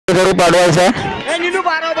जरूर पाडवायचा आहे।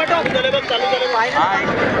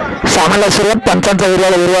 सामन्याला सुरुवात पंचांचा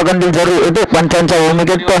विरवागंडी जरूर येतो। पंचांच्या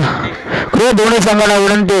भूमिकेत दोन्ही संघांना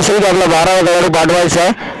विनंती असेल की आपला 12वा खेळाडू पाठवायचा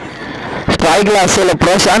आहे। स्ट्राईकला असेल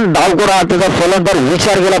प्रशांत, डावखोरा हाताचा फलंदाज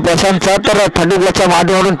विचार केला प्रशांतचा, तर 30+च्या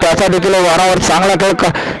माध्यमातून त्याचा देखील वारावर चांगला खेळ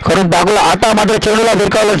करून दाखवला। आता मात्र चेंडूला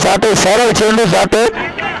भिरकावलं जाते, सरळ चेंडू जाते,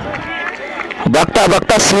 बघता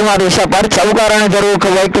बघता सीमा रेषा पार, चौकाराने जरूर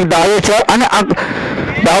वैयक्तिक धावेचं आणि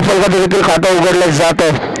धावफलकाचं देखील खातं उघडलं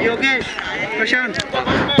जातं।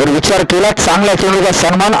 तर विचार केला चांगल्या चेंडूचा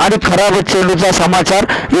सन्मान आणि खराब चेंडूचा समाचार,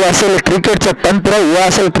 हे असेल क्रिकेटचं तंत्र, हे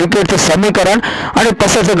असेल क्रिकेटचं समीकरण आणि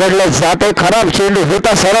तसंच घडलं जाते। खराब चेंडू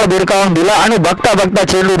होता, सरळ भिरकावून दिला आणि बघता बघता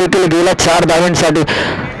चेंडू देखील गेला 4 धावांसाठी।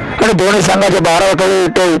 आणि दोन्ही संघाचे 12 खेळाडू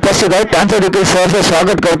ते उपस्थित आहेत, त्यांचं देखील सहर्ष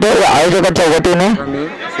स्वागत करतो या आयोजकांच्या वतीने।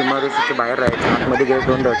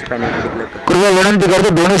 कृपया विनंती करतो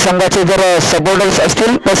दोन्ही संघाचे जर सपोर्टर्स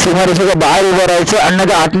असतील तर सीमारेषेच्या बाहेर उभं राहायचं,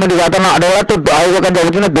 अन्यथा आतमध्ये जाताना आढळला तर आयोजकांच्या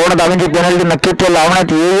वतीने 2 धावांची पेनल्टी नक्कीच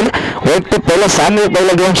लावण्यात येईल। वैयक्तिक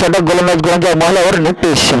पहिलं घेऊन षटक गोलंदाज गोलंदाज महिलावर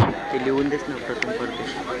नितेश।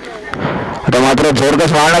 आता मात्र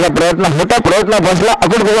जोरदार मारण्याचा प्रयत्न बसला,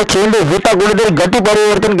 अगोदर चेंडू होता, कुठेतरी गती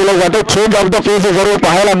परिवर्तन केलं जातं। चेंज ऑफ द पेस जरूर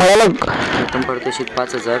पाहायला मिळालं। प्रथम पारितोषिक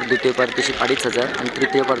 5,000, द्वितीय पारितोषिक 2,500 आणि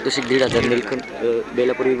तृतीय पारितोषिक 1,500 निलकंठ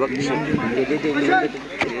बेलापूर विभाग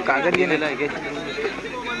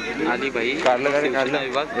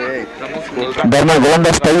दरम्यान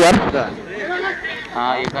गोलंदाज तयार।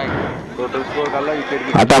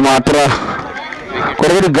 आता मात्र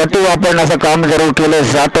कुठेतरी गती वापरण्याचं काम जरूर केलं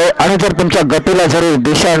जातं आणि जर तुमच्या गतीला जरूर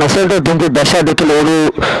दिशा नसेल तर तुमची दशा देखील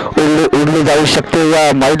उडली जाऊ शकते या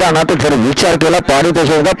मैदानात। जर विचार केला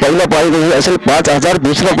पारितोषिक, पहिलं पारितोषिक असेल 5,000,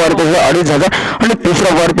 दुसरं पारितोषिक 2,500 आणि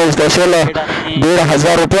तिसरं पारितोषिक असेल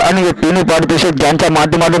 1,500 रुपये आणि हे तिन्ही पारितोषिक ज्यांच्या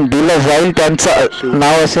माध्यमातून दिलं जाईल त्यांचं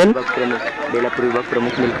नाव असेल बेलापूर विभाग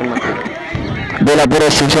प्रमुख निलकंठ बेलापूर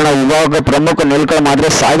शिक्षण विभाग प्रमुख निलकंठ मात्रे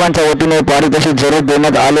साहेबांच्या वतीने पारितोषिक जरूर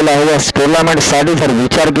देण्यात आलेलं आहे। या टुर्नामेंटसाठी जर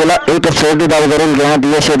विचार केला 1 शेवटी धाव जरूर घेण्यात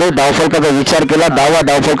यश येते। धावफलकाचा विचार केला,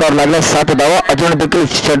 धावफलकावर लागला 7 धावा। अजून देखील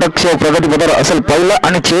षटक प्रगतीपत्र असेल पहिलं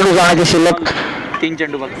आणि चेंडू जाण्याची शिल्लक 3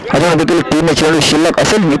 चेंडू अजून देखील 3 चेंडू शिल्लक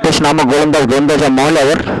असेल। नितेश नामक गोलंदाजाच्या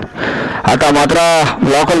मावल्यावर आता मात्र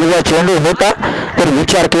ब्लॉकर विभाग चेंडू होता, तर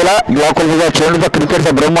विचार केला ब्लॉकर विभाग चेंडूचा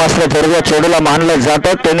क्रिकेटचा ब्रह्मास्त्र जरूर चेंडूला मानलं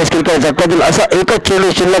जातं। टेनिस क्रिकेट जगतातील असा एकच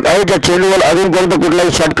चेंडू शिल्लक आहे ज्या चेंडूवर अजून कोणतं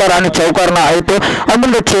कुठलाही षटकार आणि चौकार आहे तो,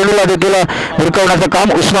 आणि चेंडूला देखील भिरकावण्याचं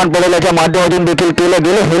काम उस्मान पटेलच्या माध्यमातून देखील केलं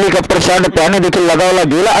गेलं। हेलिकॉप्टर शॉट त्याने देखील लगावला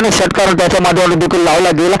गेला आणि षटकार त्याच्या माध्यमातून देखील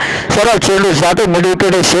लावला गेला। सरळ चेंडू जातो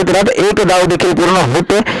मिडविकेट क्षेत्रात, 1 धाव देखील पूर्ण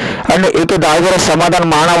होते आणि 1 धावेवर समाधान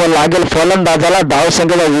मानावं लागेल फलंदाजाला।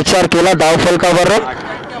 धावसंख्येचा विचार केला, धावफलकावर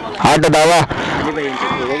 8 धावा।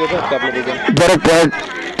 जर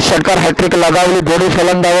षटकार हॅट्रिक लगावली दोन्ही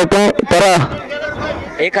फलंदाजाने तर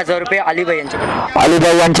 1,000 रुपये अलीबाई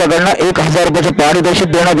यांच्याकडनं 1,000 रुपयाचे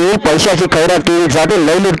पारितोषिक देण्यात येईल। पैशाची खैरात केली जाते,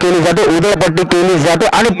 लयलूट केली जाते, उधळपट्टी केली जाते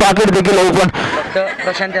आणि पाकिट देखील ओपन।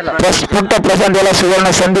 फक्त प्रशांत याला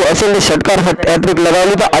सुवर्ण संधी असेल, षटकार हॅट्रिक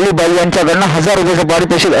लगावली तर अलीबाई यांच्याकडनं 1,000 रुपयाचं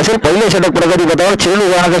पारितोषिक असेल। पहिले षटक प्रगतीपथावर, चेंडू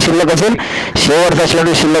जाण्याचा शिल्लक असेल, शेवटचा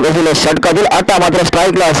चेंडू शिल्लक असेल षटकातील। आता मात्र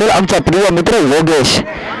स्ट्राईकला असेल आमचा प्रिय मित्र योगेश।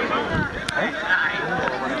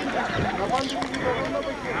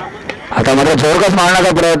 आता मात्र जोरदार मारण्याचा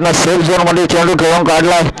प्रयत्न, सेफ झोन मध्ये चेंडू ठेवून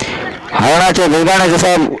काढला। हरणाच्या वेगाने जसा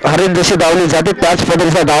हरिण जशी धावली जाते त्याच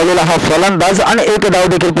पद्धतीचा धावलेला हा फलंदाज आणि 1 धाव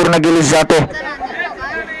देखील पूर्ण केली जाते।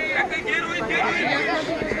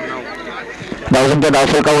 धावसंख्या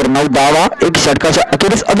धावफलकावर 9 धावा। 1 षटकाच्या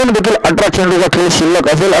अखेरीस अजून देखील 18 चेंडूचा खेळ शिल्लक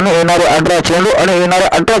असेल आणि येणारे 18 चेंडू आणि येणाऱ्या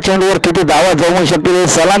 18 चेंडूवर किती धावा जमू शकतील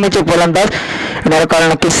सलामीचे फलंदाज येणारा काळ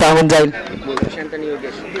नक्कीच सांगून जाईल।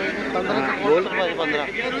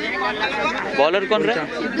 बॉलर कोण रे?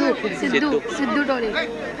 सिद्धू टोले।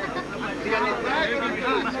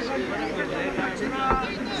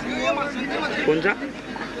 कोणचा?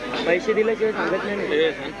 पैसे दिल्याशिवाय सांगत नाही।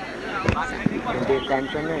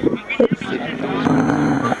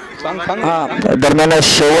 दरम्यान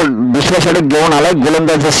शेवट दुसऱ्या षटक घेऊन आलाय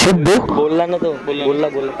गोलंदाज सिद्धू। बोलला ना तो, बोलला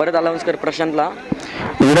परत अलाउन्स कर प्रशांतला।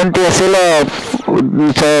 विनंती असेल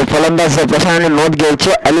फलंदाज प्रशांतने नोंद घ्यायची।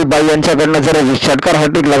 अलीबाई यांच्याकडनं जर षटकार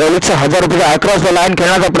हॅट्रिक लगावली तर 1,000 रुपये अक्रॉस द लाईन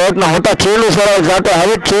खेळण्याचा प्रयत्न होता। चेंडू सरळ जातो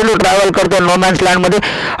हवेत, चेंडू ट्रॅव्हल करतो नो मॅन्स लँड मध्ये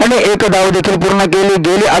आणि 1 धाव देखील पूर्ण केली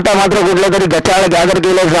गेली। आता मात्र कुठल्या तरी गचाळ गॅदर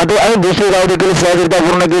केलं जातो आणि दुसरी धाव देखील सहजरित्या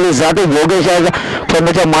पूर्ण केली जाते। योगेश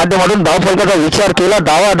फलंदाजाच्या माध्यमातून धावफलकाचा विचार केला,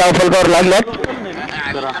 धावफलकावर लागल्यात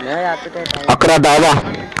 11 धावा।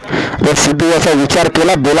 जर सिद्धू याचा विचार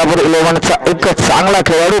केला बेलापूर 11चा एक चांगला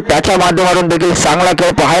खेळाडू त्याच्या माध्यमातून देखील चांगला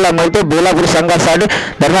खेळ पाहायला मिळतो बेलापूर संघासाठी.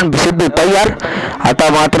 दरम्यान सिद्धू तयार. आता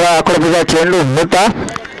मात्र आकडोबीचा चेंडू होता.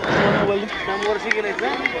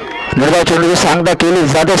 निर्धाव चेंडूची सांगता केली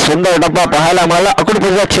जाते. सुंदर डब्बा पाहायला मिळाला.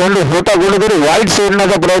 आकडोबीचा चेंडू होता कुठेतरी वाईट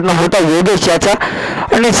सोडण्याचा प्रयत्न होता योगेश याचा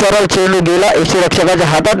आणि सरळ चेंडू गेला यष्टीरक्षकाच्या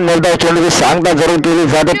हातात. निर्धाव चेंडूची सांगता जरूर केली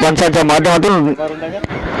जाते पंचांच्या माध्यमातून.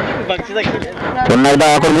 पुन्हा एकदा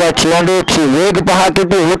आकडोबीचा चेंडूची वेग पहा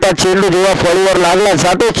किती होता. चेंडू जेव्हा फळीवर लागला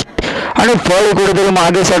जातो आणि फळी कुठेतरी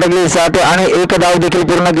मागे सटकली जाते आणि एक धाव देखील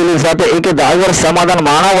पूर्ण केली जाते. एक धावावर समाधान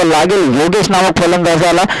मानावं लागेल योगेश नामक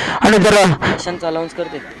फलंदाजाला. आणि जर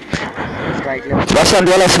प्रशांत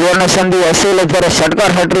याला सुवर्ण संधी असेल जर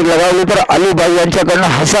षटकार हॅट्रिक लगावली तर अलीबाई यांच्याकडनं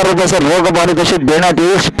 1000 रुपयाचं रोख पारितोषिक देण्यात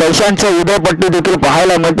येईल. पैशांचं उदयपट्टी देखील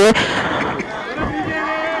पाहायला मिळते.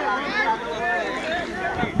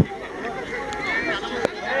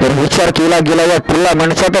 विचार केला गेला या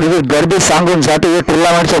टुर्नामेंटचा तर ही गर्दी सांगून जाते हे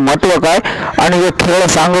टुर्नामेंटचं महत्व काय आणि हे खेळ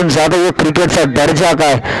सांगून जाते हे क्रिकेटचा दर्जा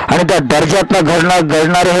काय आणि त्या दर्जातनं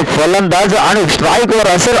घडणारे हे फलंदाज आणि स्ट्राईकवर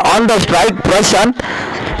असेल ऑन द स्ट्राईक प्रशांत.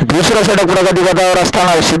 दुसरा षटक प्रगती पथावर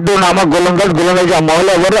असताना सिद्धू नामक गोलंदाजाच्या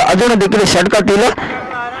मौल्यावर अजून देखील षटकातील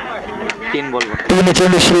 3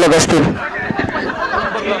 चेंडू शिल्लक असतील.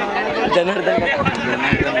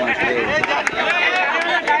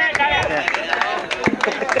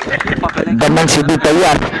 दरम्यान सिद्धू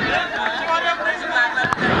तयार.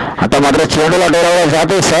 आता मात्र चेंडूला डोलावला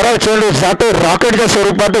जातो. सरळ चेंडू जातो रॉकेटच्या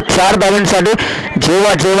स्वरूपात 4 धावांसाठी.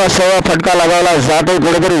 जेव्हा जेव्हा सवा फटका लगावला जातो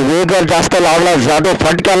कुठेतरी वेग जास्त लावला जातो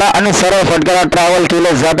फटक्याला आणि सरळ फटक्याला ट्रॅव्हल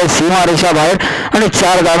केलं जातं सीमारेषा बाहेर आणि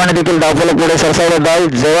 4 धावांनी देखील डावफलक पुढे सरसावलं जाईल.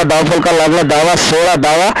 जेव्हा डावफलका लागला धावा 16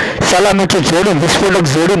 धावा. सलामीची जोडी विस्फोटक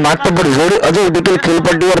जोडी मातब्बर जोडी अजून देखील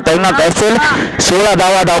खेळपट्टीवर तैनात असेल. 16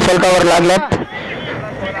 धावा डावफलकावर लागल्यात.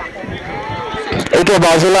 एके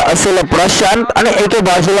बाजूला असेल प्रशांत आणि एके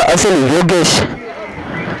बाजूला असेल योगेश.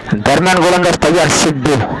 दरम्यान गोलंदाज तयार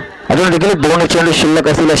सिद्धू. अजून देखील 2 चेंडू शिल्लक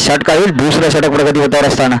असलेल्या षटकार येईल. दुसऱ्या षटक प्रगती होतावर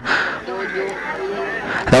असताना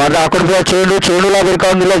आकडोबीचा चेंडूला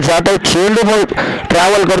भिरकावून दिला जात आहे. चेंडू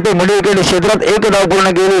ट्रॅव्हल करतो मिडल विकेट क्षेत्रात. 1 धाव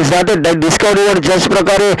पूर्ण केली जाते. डिस्कवरीवर ज्याच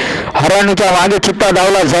प्रकारे हरणीच्या मागे चित्ता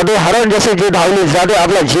धावला जातो. हरण जसे जे धावली जाते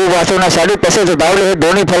आपला जीव वाचवण्यासाठी तसेच धावले हे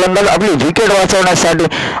दोन्ही फलंदाज आपली विकेट वाचवण्यासाठी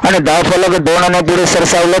आणि धावफलक 2ने पुढे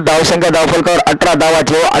सरसावलं. धावसंख्या धावफलकावर 18 धावा.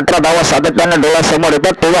 जेव्हा 18 धावा सातत्याने डोळ्यासमोर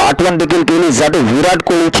येतात तेव्हा आठवण देखील केली जाते विराट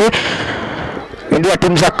कोहलीची. इंडिया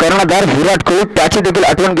टीमचा कर्णधार विराट कोहली त्याची देखील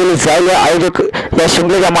आठवण केली जाईल या आयोजक या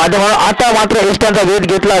शृंखलेच्या माध्यमातून. आता मात्र इष्टांचा वेध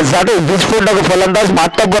घेतला जातो. विस्फोटक फलंदाज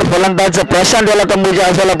मातब्बर फलंदाज प्रशांत याला तंबूच्या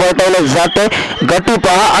आशाला पळतावलं जातंय. गती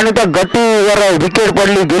पहा आणि त्या गतीवर विकेट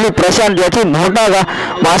पडली गेली. प्रशांत याची मोठा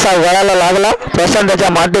मासा गळाला लागला. प्रशांत याच्या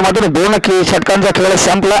माध्यमातून 2 षटकांचा खेळ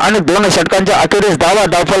संपला आणि 2 षटकांच्या अखेरीस धावा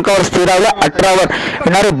धावफलकावर स्थिरावल्या. 18वर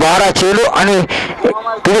येणारे 12 चेंडू आणि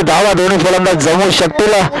किती धावा दोन्ही फलंदाज जमवू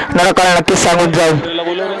शकतील नरकाळ नक्कीच सांगून जाईल.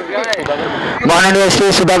 माननीय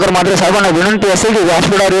श्री सुधाकर मात्रे साहेबांना विनंती असेल की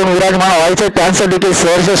व्यासपीठावर येऊन विराजमान व्हायचं त्यांचं देखील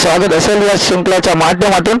सहर्ष स्वागत असेल या शृंखलाच्या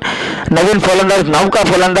माध्यमातून. नवीन फलंदाज नौका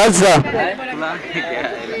फलंदाज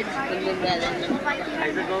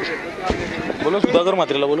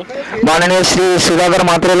माननीय श्री सुधाकर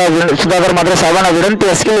मात्रे साहेबांना विनंती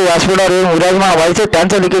असेल व्यासपीठावर येऊन विराजमान व्हायचे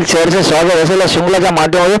त्यांचं देखील सहर्ष स्वागत असेल या शृंखलाच्या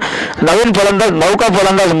माध्यमातून. नवीन फलंदाज नौका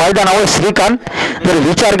फलंदाज मैदानावर श्रीकांत. जर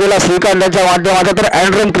विचार केला श्रीकांतच्या माध्यमातून तर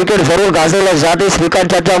अँड्रम क्रिकेट जरूर गाजवलं जाते.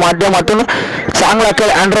 श्रीकांतच्या माध्यमातून चांगला खेळ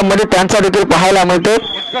अँड्रम मध्ये त्यांचा देखील पाहायला मिळतो.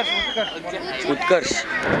 उत्कर्ष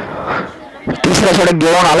तिसरा षटक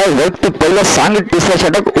घेऊन आलाय. वैयक्तिक पहिलं सांगित तिसरा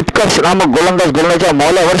षटक उत्कर्ष नामक गोलंदाज गोलंदाजाच्या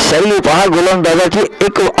मौल्यावर. शैली पहा गोलंदाजाची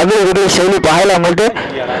एक वेगळी शैली पाहायला मिळते.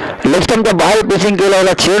 लेफ्टच्या बाहेर पिचिंग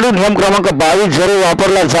केलेला चेंडू नियम क्रमांक 22 जरूर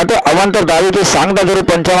वापरला जातो. अवांतर धावेची सांगता जरूर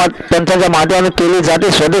पंचांच्या माध्यमातून केली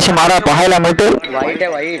जाते. स्वदेशी मारा पाहायला मिळतो.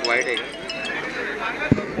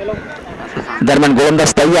 दरम्यान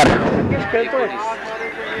गोलंदाज तयार.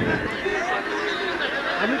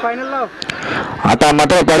 आता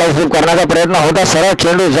मात्र पडायची करण्याचा प्रयत्न होता. सरळ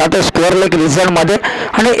चेंडू जातो स्क्वेअर लेग रिझल्ट मध्ये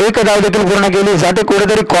आणि 1 धाव देखील पूर्ण केली जाते.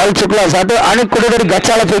 कुठेतरी कॉल चुकला जातो आणि कुठेतरी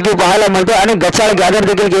गचाळ फेकी पाहायला मिळते आणि गचाळ गॅदर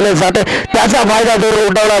देखील केले जाते. त्याचा फायदा जरूर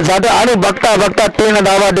उठवला जातो आणि बघता बघता 3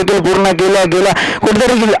 धावा देखील पूर्ण केल्या गेल्या.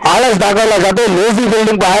 कुठेतरी आळस दाखवला जातो. लेझी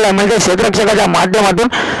फिल्डिंग पाहायला मिळते क्षेत्ररक्षकाच्या माध्यमातून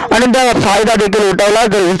आणि त्या फायदा देखील उठवला.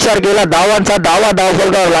 जर विचार केला धावांचा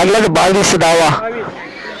धावफलकावर लागला तर 22 धावा.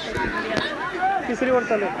 तिसरीवर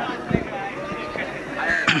चालू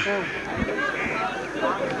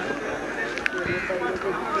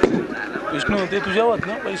विष्णू ते तुझ्यावर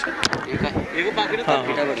ना पैसे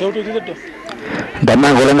ठेवतो तिथे.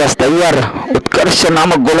 दरम्यान गोलंदाज तयार. उत्कर्ष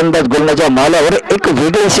नामक गोलंदाजाच्या माल्यावर एक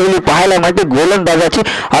वेगळी शैली पाहायला मिळते गोलंदाजाची.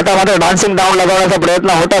 आता मात्र डान्सिंग डाऊन लगावण्याचा प्रयत्न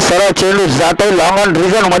होता. सरळ चेंडू जातोय लॉंग ऑन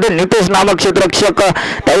रिझन मध्ये. नितेश नामक क्षेत्ररक्षक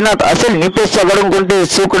तैनात असेल. नितेशच्या कडून कोणती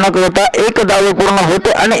चूक न होता एक धाव पूर्ण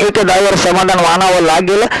होते आणि एक धावेवर समाधान मानावं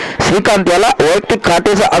लागेल. श्रीकांत याला वैयक्तिक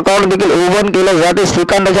खात्याचं अकाउंट देखील ओपन केलं जाते.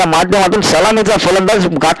 श्रीकांतच्या माध्यमातून सलामीचा फलंदाज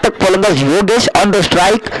घातक फलंदाज योगेश ऑन द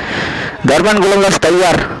स्ट्राईक. दरम्यान गोलंदाज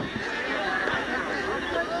तयार.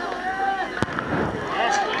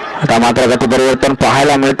 आता मात्र गती परिवर्तन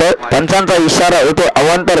पाहायला मिळतं. पंचांचा इशारा येतो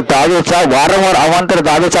अवांतर दावेचा. वारंवार अवांतर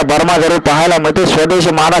दावेचा बर्मा जरूर पाहायला मिळतो. स्वदेश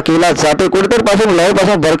मारा केला जाते. कुठेतरी पासून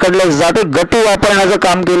लयपासून भरकडले जाते. गती वापरण्याचं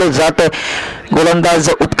काम केलं जातं गोलंदाज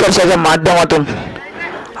उत्कर्षाच्या माध्यमातून.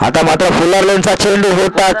 आता मात्र फुलर लेनचा चेंडू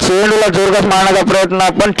होता. चेंडूला जोरदार मारण्याचा प्रयत्न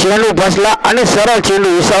पण चेंडू बसला आणि सरळ चेंडू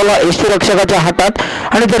विसावला यष्टीरक्षकाच्या हातात.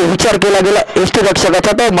 आणि जर विचार केला गेला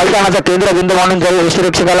यष्टीरक्षकाचा तर मैदानाचा केंद्रबिंदू मानून जाईल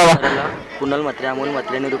यष्टीरक्षकाला. कुणाल म्हात्रे, अमोल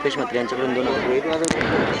म्हात्रे आणि रुपेश म्हात्रे यांच्याकडून 2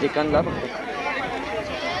 श्रीकांतला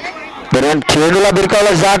दरम्यान चेंडूला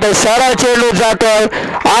बिरकावला जात आहे. सरळ चेंडू जातोय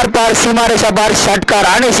आर पार सीमारेषा बार. षटकार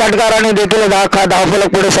आणि षटकाराने देखील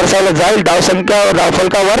धावफलक पुढे सरसावलं जाईल. धावसंख्या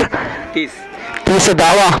धावफलकावर 30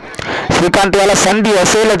 धावा. श्रीकांत याला संधी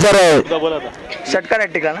असेल जर षटकार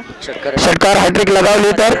हॅट्रिक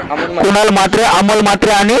लगावली तर कुणाल म्हात्रे, अमोल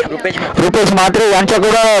म्हात्रे आणि रुपेश म्हात्रे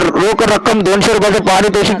यांच्याकडून रोख रक्कम 200 रुपयाचं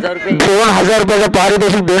पारितोषिक 2000 रुपयाचं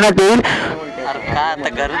पारितोषिक देण्यात येईल.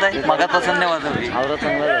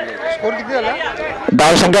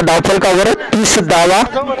 धावसंख्या धावफलकावर 30 धावा.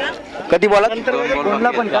 कधी बोला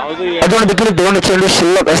अजून देखील 2 चेंडू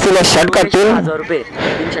शिल्लक असलेल्या षटकातील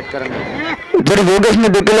जर योगेशने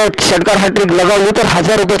देखील षटकार हॅट्रिक लगावली तर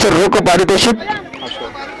 1000 रुपयाचं रोख पारितोषिक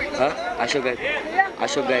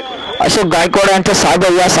अशोक गायकवाड यांच्या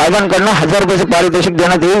साहेबांकडून 1000 रुपयाचे पारितोषिक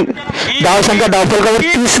देण्यात येईल. धावसंख्या धावफलकावर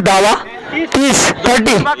 30 धावा. 30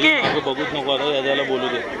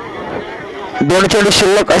 2 चेंडू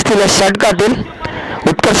शिल्लक असलेल्या षटकातील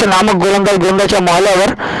उत्कर्ष नामक गोलंदाजाच्या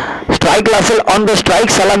माल्यावर स्ट्राईकला असेल. ऑन द स्ट्राईक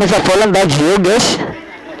सलामीचा फलंदाज योगेश.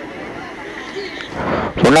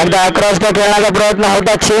 पुन्हा एकदा अक्रॉस खेळण्याचा प्रयत्न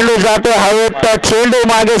होता. चेंडू जातो हवेत. चेंडू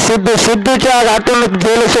मागे सिद्धूच्या हातून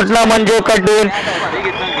झेल सुटणं म्हणजे कठीण.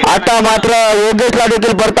 आता मात्र योगेशला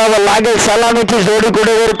देखील परतावं लागेल. सलामीची जोडी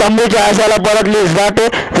कुठेतरी तंबूच्या आशाला परतली जाते.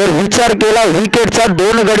 जर विचार केला विकेटचा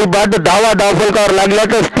 2 गडी बाद धावा धावफलकावर लागल्या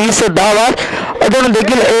तर 30 धावा. अजून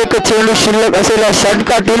देखील एक चेंडू शिल्लक असलेल्या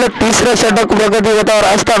षटकातील 3रं षटक प्रगतीपथावर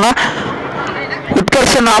असताना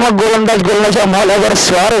उत्कर्ष नामक गोलंदाज गोलंदाजाच्या माल्यावर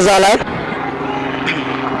स्वार झालाय.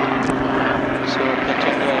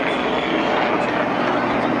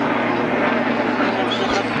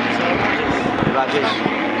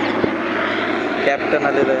 कॅप्टन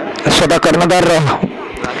आलेलं आहे. स्वतः कर्णधार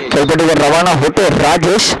खेळपट्टीवर रवाना होते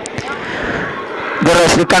राजेश. जर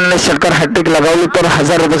श्रीकांतने षटकार हॅट्रिक लगावली तर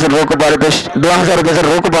 1000 रुपयाचं रोख पारितोषिक 2000 रुपयाचं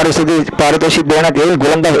रोख पारितोषिक देण्यात येईल.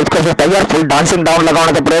 गोलंदाज उत्कर्ष तयार. फुल डान्सिंग डाऊन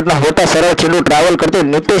लगावण्याचा प्रयत्न होता. सरळ चेंडू ट्रॅव्हल करतो.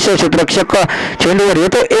 नितेश क्षेत्ररक्षक चेंडूवर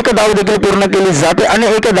येतो. एक धाव देखील पूर्ण केली जाते आणि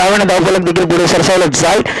एक धावाने धावफलक देखील पुढे सरसावलं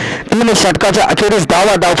जाईल. 3 षटकाच्या अखेरीस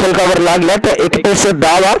धावा धावफलकावर लागल्या तर 31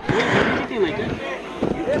 धावा.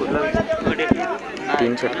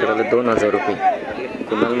 3 षटकाराला 2000 रुपये.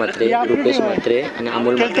 कुणाल म्हात्रे, रुपेश म्हात्रे आणि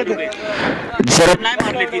अमोल म्हात्रे. जर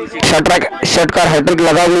षटकार हॅट्रिक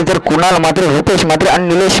लगावली तर कुणाल म्हात्रे, रुपेश म्हात्रे आणि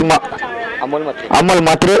निलेश अमोल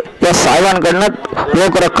म्हात्रे या साहेबांकडनं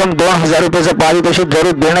रोख रक्कम 2000 रुपयाचं पारितोषिक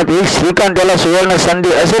जरूर देण्यात येईल. श्रीकांत याला सुवर्ण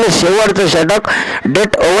संधी असेल. शेवटचं षटक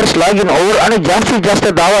date overs log in over आणि जास्तीत जास्त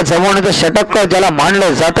धावा जमवण्याचं षटक ज्याला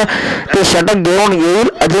मानलं जातं ते षटक घेऊन येईल.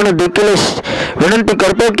 अजून देखील विनंती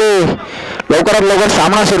करतो की लवकरात लवकर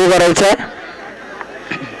सामना सुरू करायचा आहे.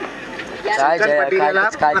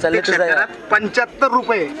 75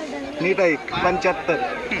 रुपये नीट आहे. 75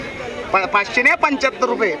 500 नाही 75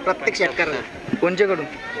 रुपये प्रत्येक षटकाराला. कोणच्याकडून?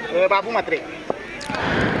 बाबू म्हात्रे.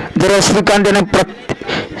 जर श्रीकांत याने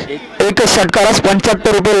एक षटकारास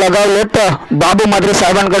 75 रुपये लगावले तर बाबू म्हात्रे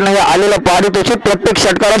साहेबांकडनं आलेलं पारितोषिक प्रत्येक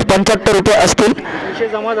षटकारास 75 रुपये असतील.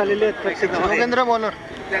 जमा झालेले आहेत. जोगेंद्र बॉलर.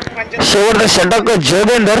 शेवटचं षटक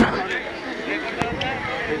जोगेंद्र.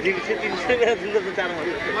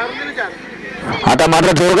 आता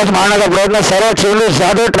मात्र जोरदार मारण्याचा प्रयत्न. सरळ चेंडू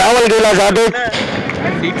जातो. ट्रॅव्हल केला जातो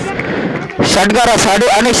षटकारासाठी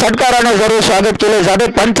आणि षटकाराने जरूर स्वागत केले जाते.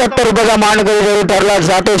 75 रुपयाचा मानकरी जरूर ठरला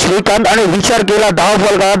जातो श्रीकांत. आणि विचार केला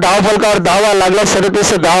धावफलकावर धावा लागला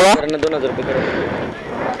 37 धावा.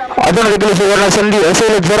 अजून देखील सुवर्ण संधी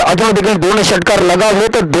असेल. जर अजून देखील 2 षटकार लगावले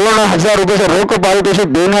तर 2000 रुपयाचं रोख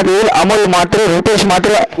पारितोषिक देण्यात येईल. अमोल म्हात्रे, रुपेश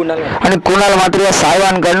म्हात्रे आणि कुणाल म्हात्रे या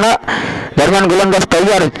साहेबांकडनं. दरम्यान गोलंदाज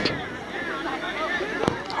तयार.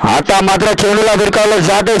 आता मात्र चेंडूला भिरकावलं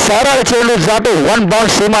जाते, सरळ चेंडू जाते, वन बाउंड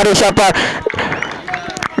सीमारेषा पार.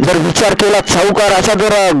 जर विचार केला चौकार, असा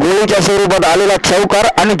जर गोळीच्या स्वरूपात आलेला चौकार.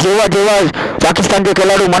 आणि जेव्हा जेव्हा पाकिस्तानचे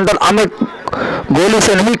खेळाडू म्हणतात आम्ही गोली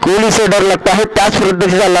से नाही कोहली से डर लगता है, त्याच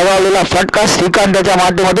पद्धतीचा लगावलेला फटका श्रीकांतच्या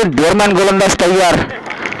माध्यमातून दरम्यान गोलंदाज तयार.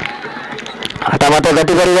 आता मात्र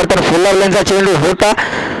गती परिवर्तन, फुल्लर लेनचा चेंडू होता,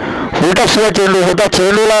 उलटा सुद्धा चेंडू होता,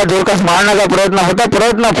 चेंडूला जोरकस मारण्याचा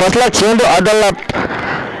प्रयत्न फसला, चेंडू आदलला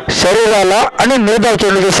शरीराला आणि निर्धाव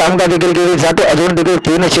चेंडूची सांगता देखील केली जाते. अजून देखील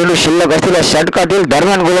 3 चेंडू शिल्लक असलेल्या षटकातील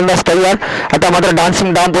दरम्यान गोलंदाज तयार. आता मात्र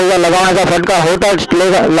डान्सिंग डाम पोजा लगावण्याचा फटका होता,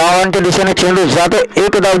 लावांच्या दिशेने चेंडू जातो,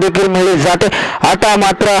 1 धाव देखील मिळली जाते. आता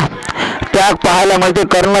मात्र त्याग पाहायला मिळते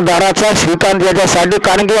कर्णधाराचा श्रीकांत याच्यासाठी,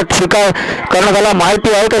 कारण की कर्णधाराला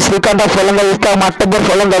माहिती आहे की श्रीकांत हा फलंदाज इतका मातब्बर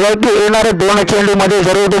फलंदाज आहे की येणाऱ्या 2 चेंडूमध्ये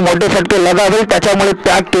जरूर तो मोठे फटके लगावेल, त्याच्यामुळे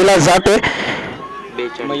त्याग केला जाते.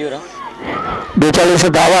 42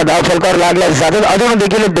 धाव फलकावर लागल्या जातात. अजून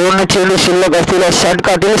देखील 2 चेंडू शिल्लक असलेल्या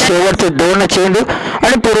षटकातील शेवटचे 2 चेंडू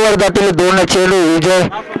आणि पूर्वार्धातील 2 चेंडू. विजय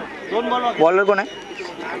बॉलर कोण आहे?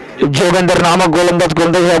 जोगेंद्र नामक गोलंदाज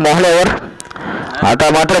गोलंदाज मोहल्यावर. आता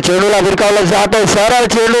मात्र चेंडूला भिरकावलं जात आहे, सरळ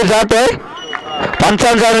चेंडू जात आहे,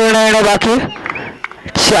 55 निर्णय येणे बाकी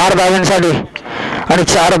 4 धावांसाठी. आणि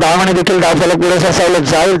 4 धावांनी देखील धावफलक पुरेसा सावलं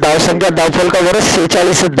जाईल. धावसंख्या धावफलकावर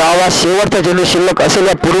 46 धावा, शेवटचा चेंडू शिल्लक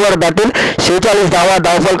असलेल्या पूर्वार्धातील 46 धावा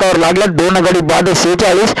धावफलकावर लागल्या. 2 गडी बाद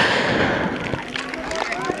 46.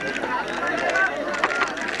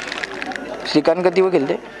 श्रीकांत किती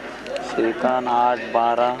खेळते? श्रीकांत 8,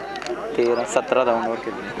 12, 13, 17 धावांवर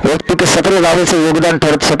खेळते. वैयक्तिक 17 धावेचे योगदान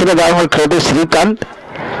ठरत, 17 धावांवर खेळतो श्रीकांत.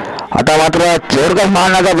 आता मात्र जोरदार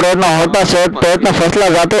मारण्याचा प्रयत्न फसला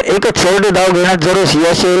जातो, 1 शेवटी धाव घेण्यात जरूर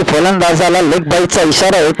यश येईल. फलंदाजाला लेग बाईचा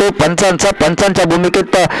इशारा येतो. पंचांच्या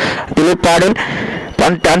भूमिकेत दिलीप पाटील,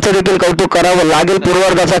 पण त्यांचं देखील कौतुक करावं लागेल.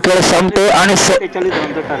 पूर्वार्धाचा खेळ संपतो आणि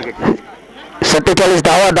 47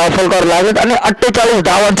 धावा धावफलकावर लागेल आणि 48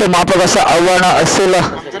 धावांचे मापक असं आव्हान असेल.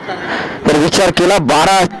 तर विचार केला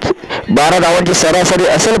 12 धावांची सरासरी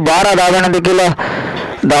असेल, 12 धावांना देखील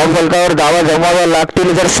धावफलकावर धावा जमवाव्या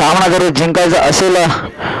लागतील जर सामना जर जिंकायचा असेल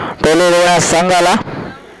टोले संघाला.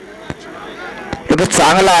 एक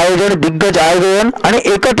चांगलं आयोजन, दिग्गज आयोजन आणि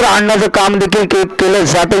एकत्र आणण्याचं काम देखील केलं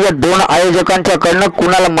जातं या 2 आयोजकांच्या कडनं.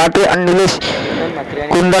 कुणाल मात्रे आणि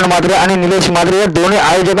कुंदन मात्रे आणि निलेश मात्रे या दोन्ही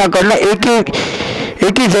आयोजकांकडनं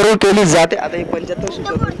एकी जरूर केली जाते. आता 75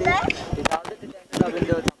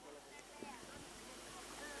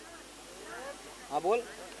 हा बोल.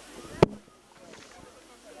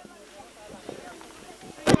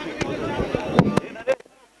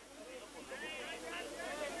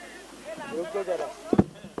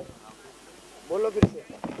 बोलो फिर से,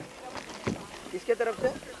 किसके तरफ से?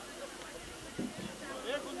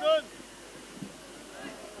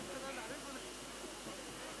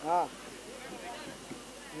 हाँ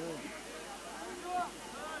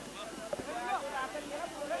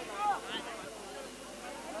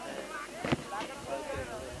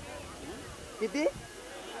किती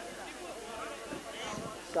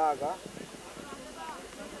 6 का?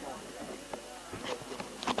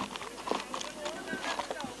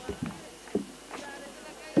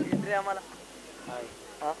 आम्हाला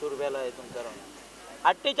तुरब्याला आहे तुमचा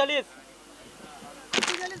 48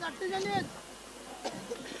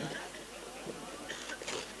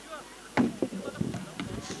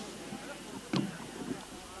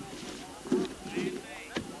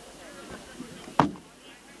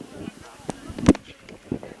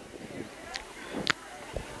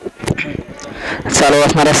 चालू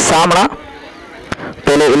असणारा सामना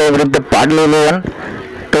टोले 11 विरुद्ध पाटील 11.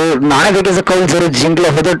 नाणेफेकीचं कौल जरूर जिंकलं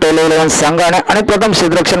होतं टोले 11 संघाने आणि प्रथम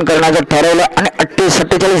क्षेत्ररक्षण करण्याचं ठरवलं आणि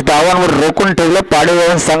 47 धावांवर रोखून ठेवलं. पाटील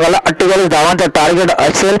 11 संघाला 48 धावांचा टार्गेट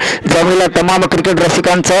असेल. जमलेल्या तमाम क्रिकेट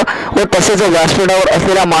रसिकांचं व तसेच व्यासपीठावर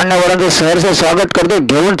असलेल्या मान्यवरांचं सहर्ष स्वागत करतो.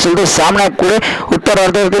 घेऊन चलतो सामना पुढे.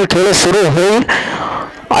 उत्तरार्धातील खेळ सुरू होईल.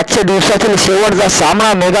 आजच्या दिवसातील शेवटचा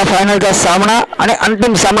सामना, मेगा फायनलचा सामना आणि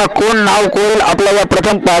अंतिम सामना कोण नाव कोरेल आपल्या या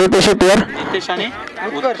प्रथम पारितोषिकवर.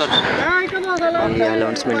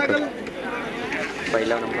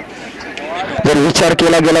 जर विचार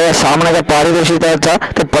केला गेला या सामन्याच्या पारितोषिकाचा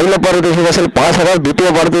तर पहिलं पारितोषिक असेल 5,000, द्वितीय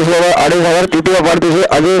पारितोषिक 2,500, तृतीय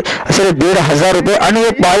पारितोषिक असेल 1,500 रुपये आणि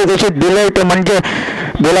एक पारितोषिक दिले ते म्हणजे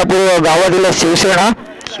बेलापूर गावातील शिवसेना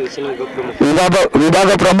विभाग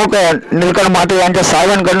प्रमुख निलकंठ माते यांच्या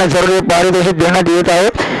साहेबांकडून जरुरी पारितोषिक देण्यात येत आहे.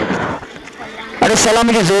 आणि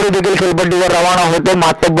सलामीची जोडी देखील खेळपट्टीवर रवाना होते.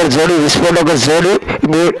 मातब्बर जोडी, विस्फोटक जोडी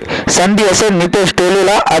संधी असेल नितेश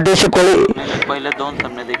टोलेला, आदेश कोळी. पहिल्या 2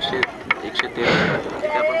 सामन्यात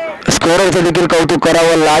स्कोररचं देखील कौतुक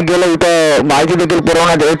करावं लागेल. इथं माहिती देखील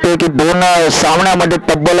पुरवण्यात येते की 2 सामन्यामध्ये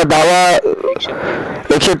तब्बल धावा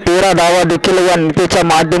 113 धावा देखील या नितेशच्या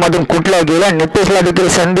माध्यमातून कुठल्या गेल्या. नितेशला देखील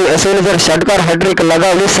संधी असेल जर षटकार हॅट्रिक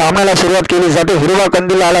लगावली सामन्याला सुरुवात केली जाते. हिरवा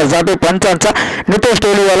कंदील आला जातो पंचांचा. नितेश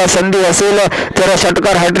टोले याला संधी असेल तर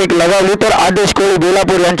षटकार हॅट्रिक लगावली तर आदेश कोळी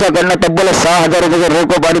बेलापूर यांच्याकडनं तब्बल 6,000 रुपये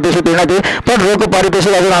रोख पारितोषिक देण्यात येईल. पण रोख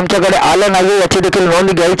पारितोषिक अजून आमच्याकडे आलं नाही याची देखील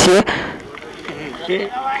नोंद घ्यायची आहे.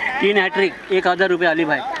 3 हॅट्रिक 1,000 रुपये आली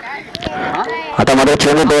भाई. आता मात्र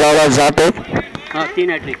चेंडू तोडावला जातो. 3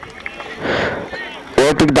 हॅट्रिक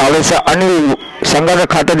वैयक्तिक धावेचं आणि संघाचं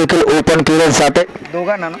खातं देखील ओपन केलं जाते.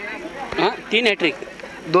 दोघांना ना 3 हॅट्रिक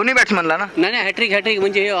दोन्ही बॅट्समनला ना. नाही हॅट्रिक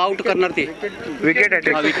म्हणजे आउट करणार ते विकेट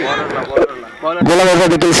हॅट्रिक. गोलंदाजा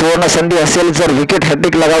देखील सुवर्ण संधी असेल जर विकेट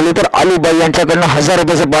हॅट्रिक लगावली तर अलीबाई यांच्याकडनं 1,000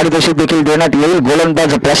 रुपयाचं पारितोषिक देखील देण्यात येईल.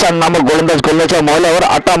 गोलंदाज प्रशांत नामक गोलंदाज गोलण्याच्या मौल्यावर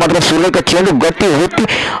आता मात्र सुरेख चेंडू गती होती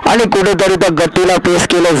आणि कुठेतरी त्या गतीला पेस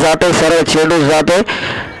केलं जाते. सरळ चेंडू जातोय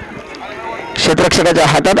क्षेत्ररक्षकाच्या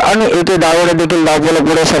हातात आणि एके धावेने देखील धावफलक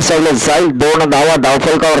पुढे सरसावले जाईल. 2 धावा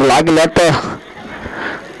धावफलकावर लागल्यात.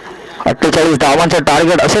 48 धावांचं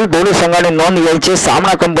टार्गेट असेल. दोन्ही संघाने नोंद घ्यायची.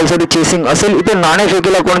 सामना कंपल्सरी चेसिंग असेल. इथे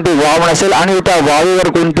नाणेफेकीला कोणती वाव नसेल आणि इथं वावीवर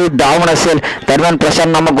कोणती धाव नसेल. दरम्यान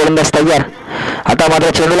प्रशांत नामक गोलंदाज तयार. आता मात्र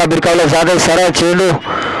चेंडूला भिरकावलं जाते. सरळ चेंडू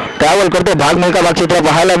ट्रॅव्हल करतो. भागमिका भाग चित्र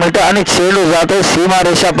पाहायला मिळतं आणि चेंडू जातो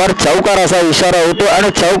सीमारेषा पर. चौकार असा इशारा होतो आणि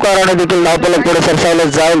चौकाराने देखील धावफलक पुढे सरसावलं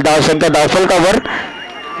जाईल. धावसंख्या धावफलकावर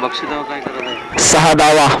 6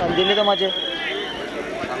 धावा.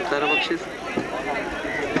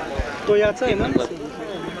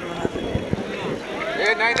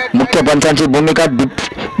 मुख्य पंचांची भूमिका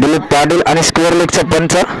दिलीप पाटील आणि स्कोअर लेगचा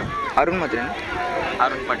पंच अरुण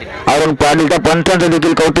पाटील. त्या पंचांचं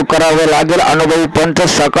देखील कौतुक करावं लागेल. अनुभवी पंच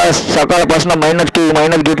सकाळपासून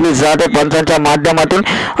मेहनत घेतली जाते पंचांच्या माध्यमातून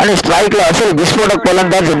आणि स्ट्राईकला असेल विस्फोटक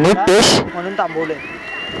फलंदाज नितेश.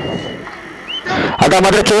 आता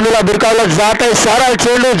मात्र चेंडूला भिरकावलं जात आहे. सरळ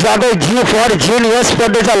चेंडू जातोय जी फॉर जीनियस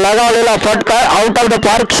पद्धतीचा लगावलेला फटकार. आउट ऑफ द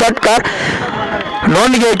पार्क षटकार.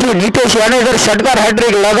 नोंद घ्यायची. नितेश याने जर षटकार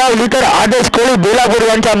हॅट्रिक लगावली तर आदेश कोळी बेलापूर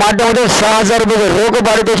यांच्या माध्यमातून 6,000 रुपये रोख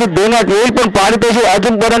पारितोषिक देण्यात येईल. पण पारितोषिक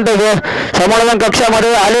अजूनपर्यंत समाधान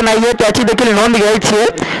कक्षामध्ये आले नाहीये त्याची देखील नोंद घ्यायची आहे.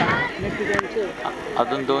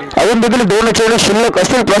 अजून देखील 2 चेंडू शिल्लक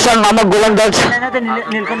असतील. प्रशांत नामक गोलंदाज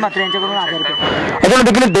अजून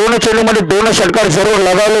देखील 2 चेंडूमध्ये 2 षटकार जरूर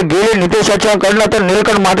लगावले गेले नितेशाच्या कडनं तर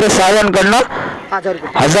निलकंठ मात्र सायांकडनं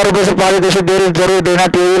 1,000 रुपयाचं पारितोषिक जरूर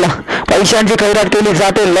देण्यात येईल. पैशांची खैरात केली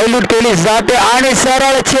जाते. लयलूट केली जाते आणि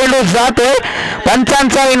सरळ चेंडू जाते.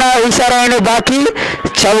 पंचांचा इशारा येणे बाकी.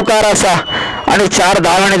 चौकार असा आणि 4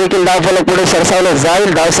 धावाने देखील धावफलक पुढे सरसावलं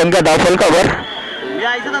जाईल. धावसंख्या धावफलकावर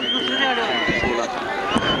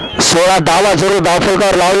 16 धावा जरूर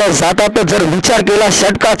धावफलकावर लावल्या जातात. जर विचार केला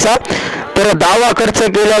षटकाचा तर धावा खर्च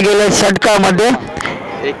केल्या गेल्या षटकामध्ये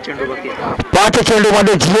 5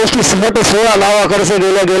 चेंडूमध्ये जीएसटी सह 16 धावा खर्च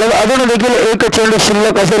केल्या गेल्या. अजून देखील 1 चेंडू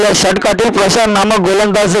शिल्लक असेल या षटकातील. प्रशांत नामक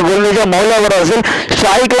गोलंदाज गोलंदाजीच्या मौल्यावर असेल.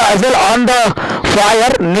 स्ट्राईकला असेल ऑन द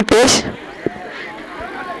फायर नितेश.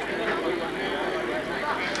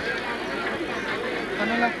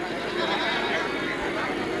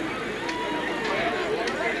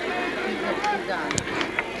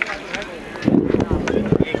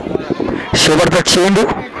 शेवटचा चेंडू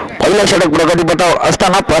पहिला षटक प्रगतीपथावर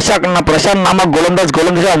असताना प्रशांत नामक गोलंदाज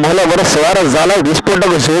गोलंदाजीच्या मौल्यावर स्वार झाला.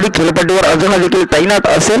 विस्फोटक जोडी खेळपट्टीवर अजून देखील तैनात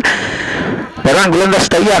असेल. दरम्यान गोलंदाज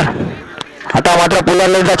तयार. आता मात्र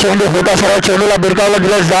पुलारलेचा चेंडू होता. सरळ चेंडूला भिरकावला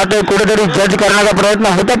दिला जातोय. कुठेतरी जज करण्याचा प्रयत्न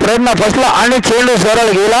होता. प्रयत्न फसला आणि चेंडू सरळ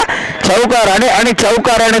गेला चौकाराने आणि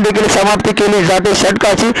चौकाराने देखील समाप्ती केली जाते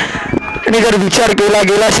षटकाची. आणि जर विचार केला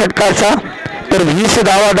गेला षटकाचा तर 20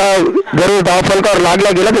 धावा जरूर धावफलकावर लागला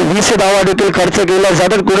गेला तर 20 धावा देखील खर्च केल्या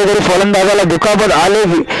जातात. कुठेतरी फलंदाजाला दुखापत आले.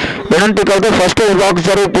 विनंती करतो फर्स्ट बॉक्स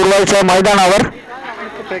जरूर पुरवायचा मैदानावर.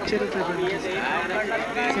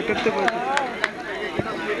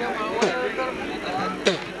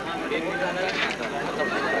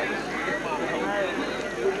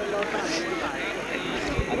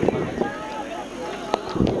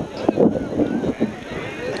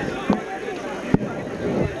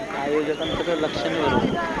 लक्ष नाही.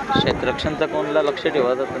 क्षेत्ररक्षणचा कोणाला लक्ष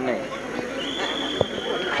ठेवा जात नाही.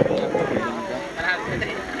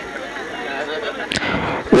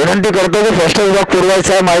 विनंती करतो की फर्स्ट बॉक्स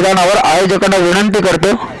पुरवायचा आहे मैदानावर. आयोजकांना विनंती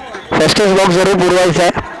करतो फर्स्ट बॉक्स जरूर पुरवायचा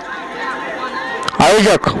आहे.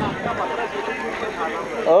 आयोजक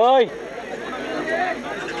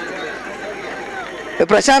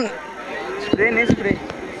प्रशांत स्प्रे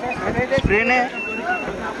ने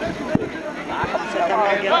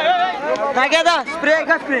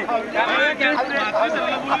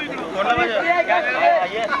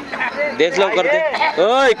देश लवकर ते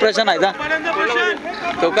एक प्रश्न आहे का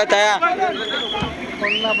तो काय तया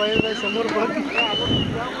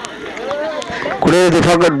कुठे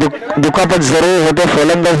दुखापत जरूर होते.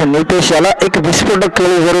 फलंदाज नितेश याला एक विस्फोटक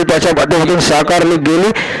खेळी जरूर त्याच्या माध्यमातून साकारली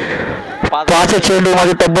गेली. 5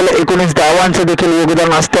 चेंडूमध्ये तब्बल 19 धावांचं देखील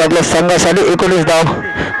योगदान असते आपल्या संघासाठी. 19 धाव.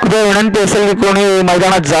 कुठे विनंती असेल की कोणी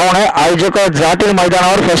मैदानात जाऊ नये. आयोजक जातील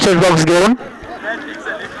मैदानावर फर्स्ट एड बॉक्स घेऊन.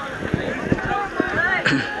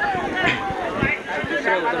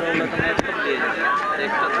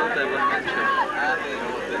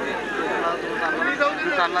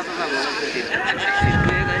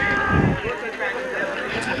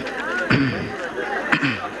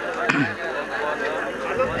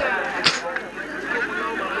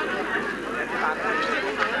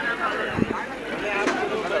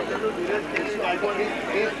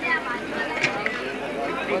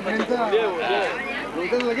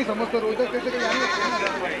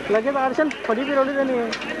 लगेच आरशन फडी फिरवली त्यांनी.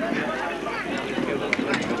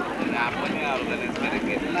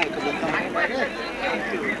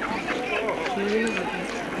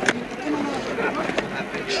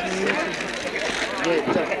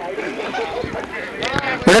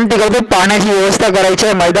 विनंती करतो पाण्याची व्यवस्था करायची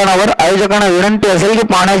आहे मैदानावर. आयोजकांना विनंती असेल की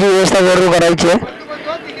पाण्याची व्यवस्था जरूर करायची आहे.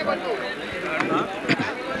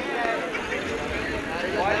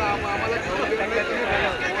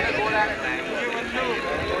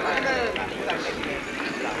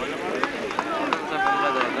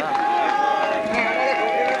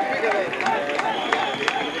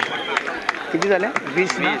 किती झाल्या?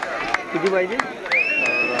 20 किती पाहिजे?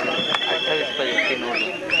 28 पाहिजे.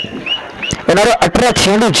 येणारे 18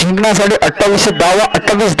 चेंडू जिंकण्यासाठी 28 धावा.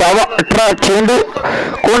 28 धावा 18 चेंडू.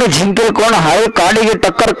 कोण जिंकेल कोण हारेल काढी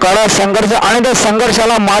टक्कर काढा संघर्ष आणि त्या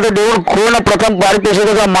संघर्षाला मात देऊन कोण प्रथम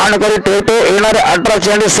पारितोषिकाचा मानकरी ठेवतो. येणारे 18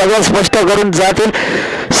 चेंडू सगळं स्पष्ट करून जातील.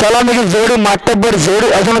 सलामीची जोडी मातब्बर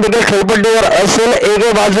जोडी अजून देखील खेळपट्टीवर असेल.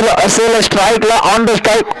 एके बाजूला असेल स्ट्राईकला ऑन द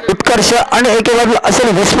स्ट्राईक उत्कर्ष आणि एके बाजूला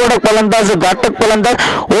असेल विस्फोटक फलंदाज घातक फलंदाज.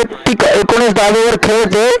 वैयक्तिक 19 धावेवर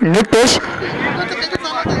खेळते नितेश.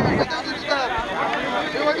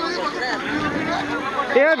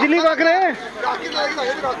 दिलीप आकडे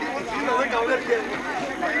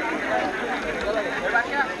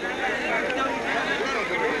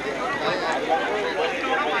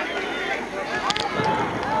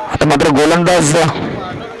आता मात्र गोलंदाज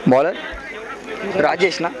बॉलर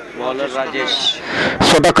राजेश ना. बॉलर राजेश.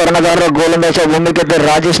 स्वतः कर्णधार गोलंदाजच्या भूमिकेत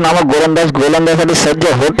राजेश नामक गोलंदाज गोलंदाजासाठी सज्ज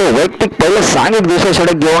होतो. वैयक्तिक पहिले सांघिक दुसरे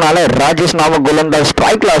षटक घेऊन आलाय राजेश नामक गोलंदाज.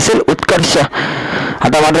 स्ट्राईकला असेल उत्कर्ष.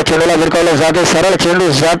 आता मात्र चेंडूला भिरकावलं जाते. सरळ चेंडू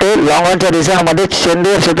जाते. लॉंगॉनच्या रिझामध्ये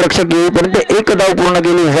चेंडूवर क्षेत्ररक्षक येईपर्यंत 1 धाव पूर्ण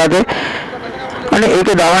केली जाते आणि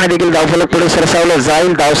 1 धावाने देखील धावफलक पुढे सरसावलं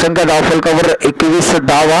जाईल. धावसंख्या धावफलकावर 21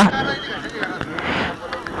 धावा.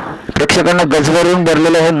 प्रेक्षकांना गजबजून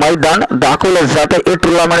भरलेलं हे मैदान दाखवलं जातं. हे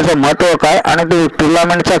टुर्नामेंटचं महत्त्व काय आणि ते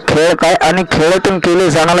टुर्नामेंटचा खेळ काय आणि खेळातून केले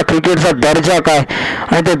जाणारा क्रिकेटचा दर्जा काय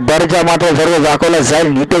आणि ते दर्जा मात्र सर्व दाखवला जाईल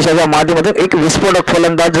नितेशाच्या माध्यमातून. एक विस्फोटक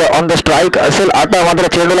फलंदाज ऑन द स्ट्राईक असेल. आता मात्र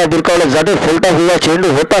चेंडूला भिरकावलं जाते. फुलटा हुआ चेंडू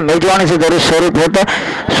होता. मेजवानीचे जरूर स्वरूप होतं.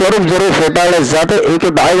 स्वरूप जरूर फेटाळलं जाते. एक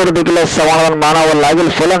धावेवर देखील समाधान मानावं लागेल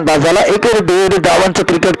फलंदाजाला. एकेरी दुहेरी धावांचं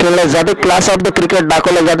क्रिकेट खेळलं जाते. क्लास ऑफ द क्रिकेट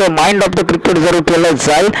दाखवलं जातं. माइंड ऑफ द क्रिकेट जरूर केलं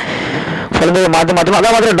जाईल फलंदाजी माध्यमातून.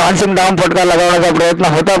 आता मात्र डान्सिंग डाऊन फटका लगावण्याचा प्रयत्न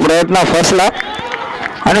होता. प्रयत्न फसला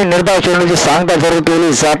आणि निर्धाव चेंडूची सांगता जरूर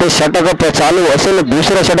केली जाते. षटक चालू असेल.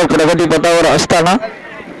 दुसरं षटक प्रगतीपथावर असताना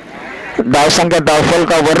धावसंख्या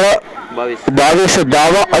धावफलकावर 22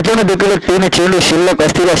 धावा. अजून देखील 3 चेंडू शिल्लक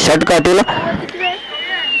असतील षटकातील.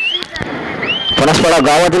 फणसपाडा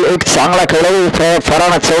गावातील एक चांगला खेळाडू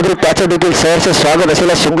फराना चौधरी त्याचं देखील सहर्ष स्वागत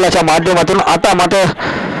असेल शृंखलाच्या माध्यमातून. आता मात्र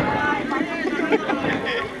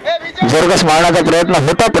जोरकस मारण्याचा प्रयत्न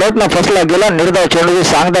होता. प्रयत्न फसला गेला. निर्धाव चेंडूची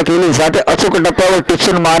सांगता केली जाते. अचूक टप्प्यावर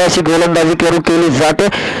टिप्सून मारायची गोलंदाजी केली जाते.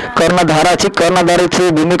 कर्णधाराची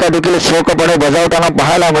भूमिका देखील चोखपणे बजावताना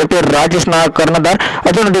पाहायला मिळते राजेश नायक कर्णधार.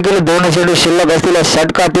 अजून देखील 2 चेंडू शिल्लक असलेल्या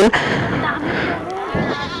षटकातील.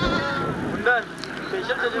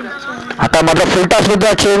 आता मात्र फुलटा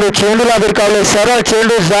सुद्धा चेंडूला भिरकावले. सरळ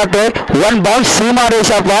चेंडू जाते. 1 बाउंस सीमा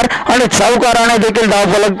रेषा पार आणि चौकाराने देखील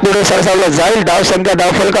धावफलक पुढे सरसावलं जाईल. धावसंख्या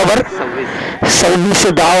धावफलकावर 26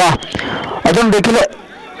 धावा. अजून देखील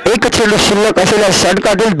 1 चेंडू शिल्लक असलेल्या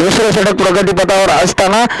षटकातील दुसरं षटक प्रगतीपथावर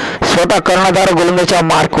असताना स्वतः कर्णधार गोलंदाजच्या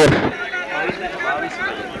मार्कवर.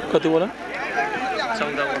 कधी बोला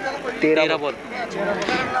 13 बॉल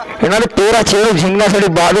येणारे 13 चेंडू जिंकण्यासाठी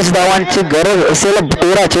 22 धावांची गरज असेल.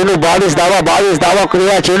 13 चेंडू 22 धावा 22 धावा.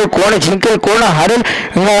 क्रीडा चेंडू कोण जिंकेल कोण हारेल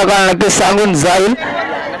येणारा काळ नक्कीच सांगून जाईल.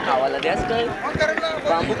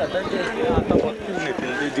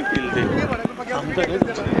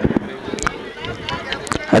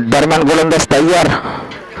 दरम्यान गोलंदाज तयार.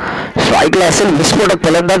 स्ट्राईकला असेल विस्फोटक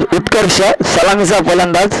फलंदाज उत्कर्ष. सलामीचा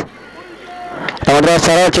फलंदाज मात्र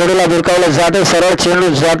सरळ चेंडूला भिरकावलं जाते. सरळ चेंडू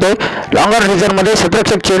जाते लॉंगर रिजन मध्ये.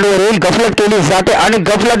 क्षेत्ररक्षक चेंडूवर येईल. गफलत केली जाते आणि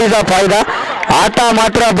गफलतीचा फायदा. आता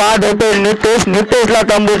मात्र बाद होते नितेशला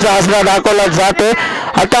तंबूचा आसरा दाखवला जाते.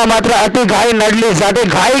 आता मात्र अति घाई नडली जाते.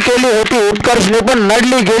 घाई केली होती उत्कर्षने पण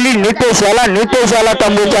नडली गेली नितेश याला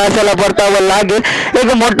तंबूच्या आसाला परतावं लागेल. एक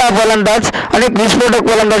मोठा फलंदाज आणि विस्फोटक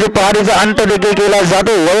फलंदाजी पहारीचा अंत देखील केला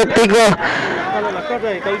जातो. वैयक्तिक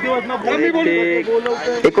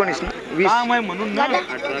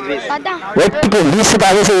 20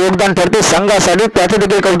 धावेचे योगदान ठरते संघासाठी. त्याचे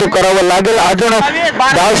देखील कौतुक करावं लागेल. अजून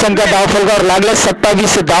धाव संख्या धावफलकावर लागल्या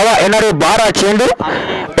 27 धावा. येणारे 12 चेंडू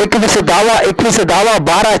 21 धावा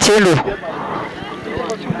 12 चेंडू.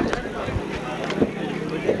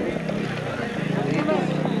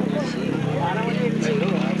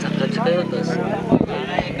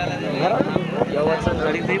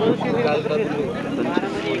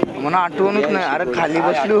 म्हणून आठवणच नाही. अरे खाली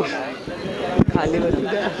बसलो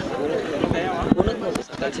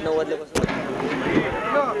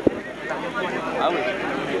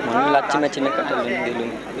म्हणून लाटची मॅच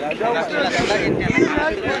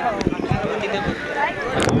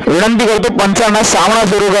विनंती करतो पंचांना सामना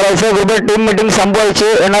सुरू करायचा. Group team meeting संपवायची.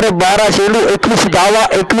 येणारे 12 चेंडू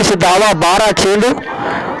 21 धावा 12 चेंडू.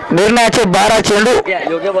 निर्णयाचे 12 चेंडू.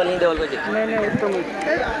 योग्य बॉलिंग द्यायला पाहिजे.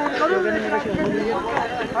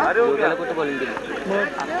 कुठे बॉलिंग दिली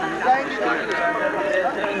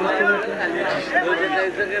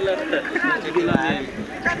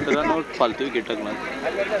फालतू विकेट टाकणार.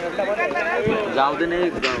 जाऊ दे नाही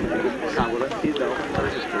सांगू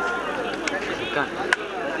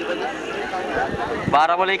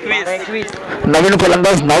 12 बॉल 21. नवीन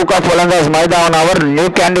फलंदाज नौका फलंदाज मैदानावर. न्यू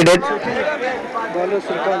कॅन्डिडेट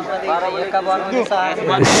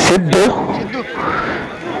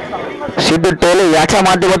सिद्धू टोले याच्या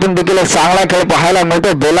माध्यमातून देखील चांगला खेळ पाहायला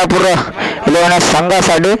मिळतो बेलापूर 11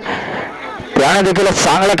 संघासाठी. त्याने देखील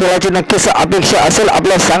चांगल्या खेळाची नक्कीच अपेक्षा असेल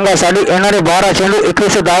आपल्या संघासाठी. येणारे 12 चेंडू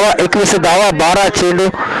 21 धावा 12 चेंडू.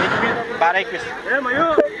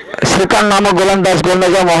 श्रीकांत नामक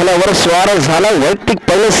गोलंदाजा मोहल्यावर स्वार झाला. वैयक्तिक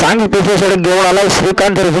पहिले सांगी पेशेसाठी घेऊन आला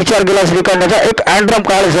श्रीकांत. जर विचार केला श्रीकांतचा एक अँड्रम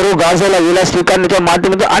काळ जरूर गाजवला गेला श्रीकांतच्या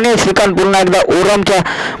माध्यमातून. आणि श्रीकांत पुन्हा एकदा ओरमच्या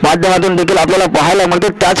माध्यमातून देखील आपल्याला पाहायला मिळते.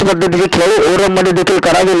 त्याच पद्धतीची खेळी ओरम मध्ये देखील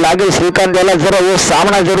करावी लागेल श्रीकांत याला जर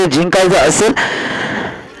सामना जरूर जिंकायचा असेल.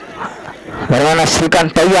 दरम्यान श्रीकांत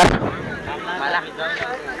तयार.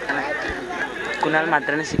 कुणाल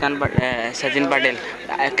मात्राने सचिन पाटील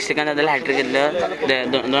श्रीकांत दादाला हॅट्रिक घेतलं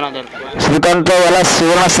 2000. श्रीकांत याला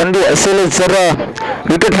सुवर्ण संधी असेल. जर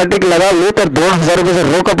विकेट हॅट्रिक लगावली तर 2000 रुपये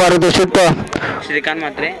रोख पारितोषिक श्रीकांत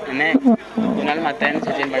मात्रे आणि कुणाल मात्रे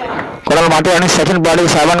आणि सचिन पाटील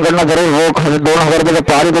साहेबांकडनं जरूर रोख 2000 रुपये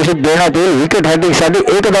पारितोषिक देण्यात येईल. विकेट हॅट्रिक साठी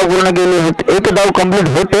 1 धाव पूर्ण केली होती. 1 धाव कंप्लीट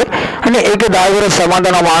होते आणि 1 धावेवर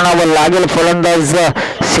समाधान मानावं लागेल फलंदाज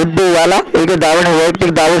सिद्धू याला. 1 धावाने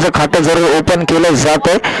वैयक्तिक धावेचं खातं जरूर ओपन केलं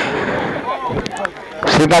जाते.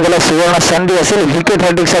 श्रीकांतला सुवर्ण संधी असेल. विकेट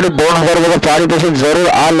हॅट्रिक साठी 2000 रुपये पारितोषिक जरूर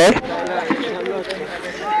आलंय.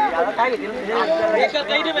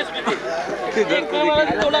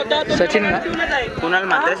 सचिन कुणाल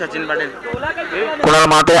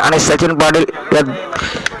मात्रे आणि सचिन पाटील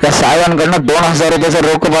या साहेबांकडनं 2000 रुपयाचं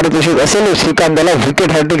रोख पारितोषिक असेल श्रीकांतला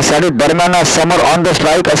विकेट हॅट्रिक साठी. दरम्यान समोर ऑन द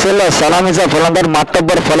स्ट्राईक असेल सलामीचा फलंदाज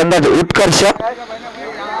मातब्बर फलंदाज उत्कर्ष.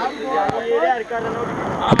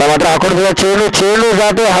 आता मात्र आकडून चेंडू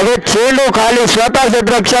जाते हवे. चेंडू खाली स्वतः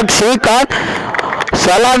क्षेत्ररक्षक श्रीकांत.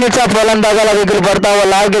 सलामीचा फलंदाजाला देखील परतावं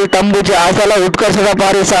लागेल. तंबूच्या आसाला उत्कर्षाचा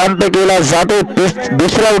पारीचा अंत केला जातो.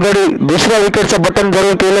 दुसऱ्या विकेटचं बटन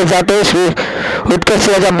जरूर केलं जाते उत्कर्ष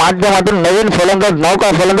याच्या माध्यमातून. नवीन फलंदाज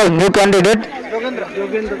नौका फलंदाज न्यू कॅन्डिडेट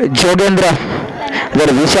जोगेंद्र.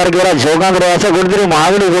 जर विचार केला जोगेंद्र याचा कुठेतरी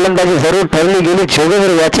महागडी गोलंदाजी जरूर ठरली गेली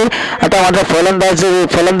जोगेंद्र याची. आता मात्र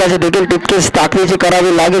फलंदाजी देखील तितकीच ताकदीची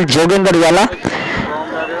करावी लागेल जोगेंद्र याला.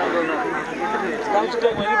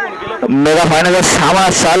 मेगा फायनलचा सामना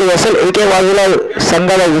चालू असेल. एके बाजूला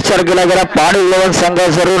संघाचा विचार केला गेला पाडी 11 संघ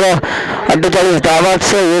जरूर 48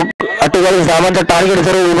 धावांचं टार्गेट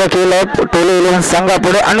जरूर उभं केलं टोले 11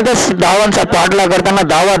 संघापुढे. आणि त्या धावांचा पाठला करताना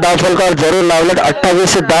धावफलकावर जरूर लावल्यात.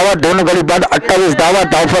 28 धावा 2 गडी बाद 28 धावा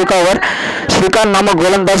धावफलकावर. श्रीकांत नामक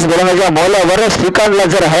गोलंदाज गोलंदाजाच्या मौल्यावर श्रीकांतला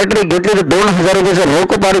जर हॅट्रिक घेतली तर 2000 रुपयाचं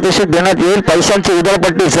रोख पारितोषिक देण्यात येईल. पैशांची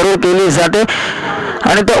उधळपट्टी जरूर केली जाते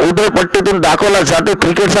आणि त्या उधळपट्टीतून दाखवला जातो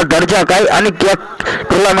क्रिकेटचा दर्जा काय आणि त्या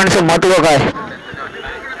टुर्नामेंटचं महत्त्व काय.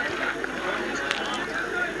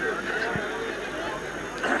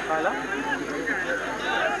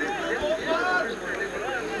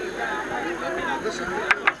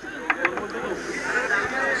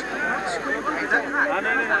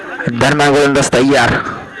 दरम्यान गोलंदाज तयार.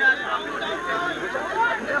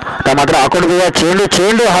 आता मात्र आखूड गोवा चेंडू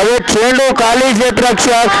चेंडू हवेत चेंडू खाली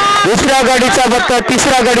क्षेत्ररक्षक दुसऱ्या गाडीचा बत्ता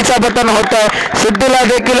तिसऱ्या गाडीचा बटन होत आहे. सिद्धूला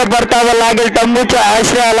देखील परतावं लागेल तंबूच्या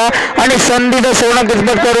आश्रयाला आणि संधीचं सोनं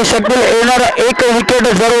कितपत करू शकतील. येणारा एक विकेट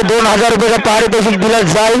जरूर 2000 रुपयाचं पारितोषिक दिलं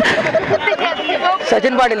जाईल.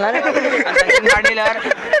 सचिन पाटील ना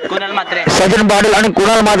सचिन पाटील आणि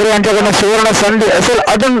कुणाल मात्रे यांच्याकडून सुवर्ण संधी असेल.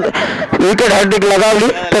 अजून विकेट हॅट्रिक लगावली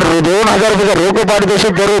तर 2000 रुपयाचं रोख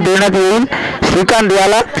पारितोषिक जरूर देण्यात येईल. श्रीकांत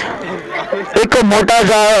याला एक मोठा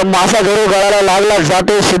मासा जरूर गळाला लागला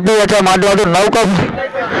जातो. सिद्धू याच्या माध्यमातून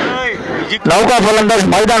नौका फलंदाज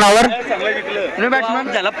मैदानावर. नवीन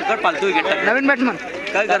बॅट्समन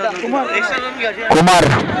कुमार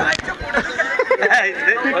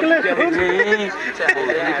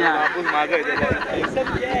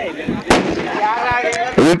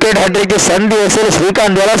विकेट हॅट्रिकची संधी असेल.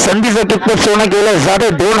 श्रीकांत याला संधीचं कितपत सोनं केलं जाते.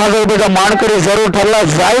 2000 रुपयाचा मानकरी जरूर ठरला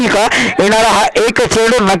जाईल का. येणारा हा एक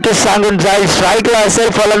चेंडू नक्कीच सांगून जाईल. स्ट्राईकला असेल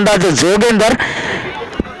फलंदाज जोगेंदर.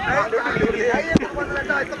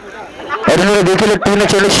 देखील 3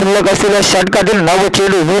 चेंडू शिल्लक असलेल्या षटकातील 9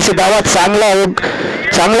 चेंडू 20 धावा.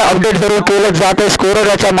 चांगला अपडेट जरूर केलं जातं स्कोरर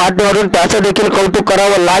याच्या माध्यमातून. त्याचं देखील कौतुक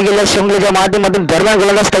करावं लागेल या शृंखलेच्या माध्यमातून. दरम्यान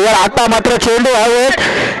गोलंदाज तयार. आता मात्र चेंडू हवेत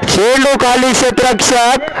चेंडू खाली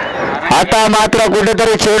क्षेत्ररक्षक. आता मात्र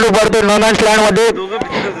कुठेतरी चेंडू पडतो नो मॅन्स लँड मध्ये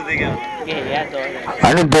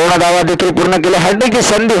आणि 2 धावा देखील पूर्ण केल्या. हॅट्रिकची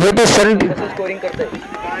संधी होती. संधी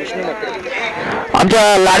आमच्या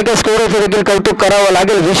लाडक्या स्कोररचं देखील कौतुक करावं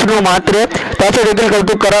लागेल विष्णू मात्रे. त्याचं देखील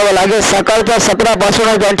कौतुक करावं लागेल. सकाळच्या 17 पासून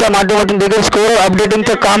त्यांच्या माध्यमातून देखील स्कोर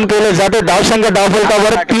अपडेटिंगचं काम केलं जाते. धावसंख्या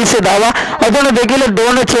धावफलकावर 30 धावा. अजून देखील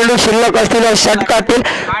 2 चेंडू शिल्लक असलेल्या षटकातील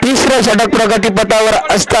तिसरं षटक प्रगतीपथावर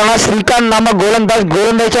असताना श्रीकांत नामक गोलंदाज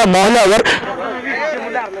गोलंदाजच्या मौल्यावर.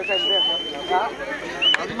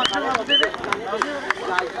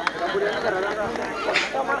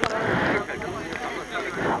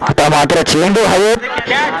 आता मात्र चेंडू हवेत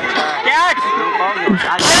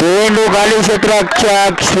चेंडू खाली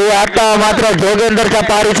क्षेत्ररक्षक. आता मात्र जोगेंदरच्या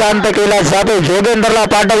पारीचा अंत केला जातो. जोगेंदरला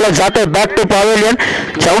पाठवलं जातं बॅक टू पॅव्हेलियन.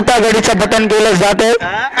 4था गडीचं बटन केलं जातं.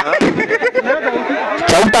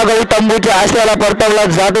 4था गडी तंबूच्या आश्रयाला परतवला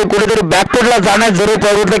जातो. कुठेतरी बॅकफुटला जाण्यास जरूर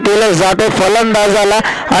प्रवृत्त केलं जातं फलंदाजाला.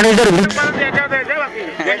 आणि जर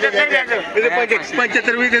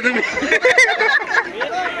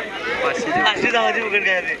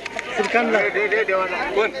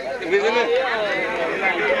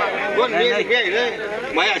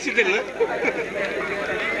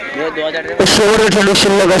शेवटचा चेंडू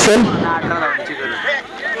शिल्लक असेल.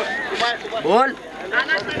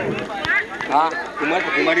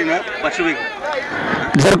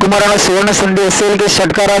 जर कुमाराला सुवर्ण संधी असेल की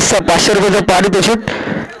षटकारास 500 रुपयाचं पारितोषिक.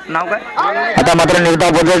 आता मात्र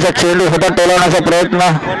निर्धाव बदलाचा चेंडू होता टोलवण्याचा प्रयत्न.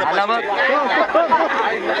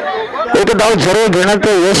 एक धाव जरूर घेण्यात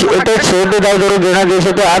यश येते. शेवटी धाव जरूर घेण्यात यश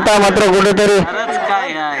येते. आता मात्र कुठेतरी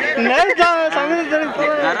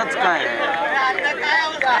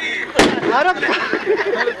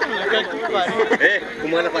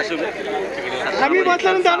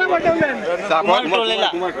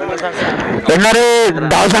येणारे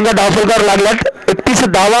धावसंख्या धावफलकावर लागल्यात 31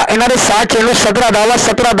 धावा. येणारे 6 चेंडू 17 धावा.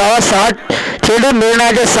 17 धावा 6 चेंडू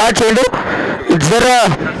मिळण्याचे 6 चेंडू. जर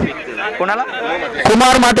कोणाला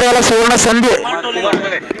कुमार मात्र याला सुवर्ण संधी.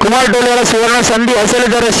 कुमार टोले याला सुवर्ण संधी असेल.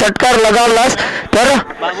 जर षटकार लगावलास तर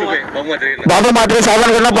बाबू मात्रे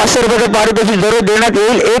साहेबांकडून 500 रुपयाचं पारितोषिक जरूर देण्यात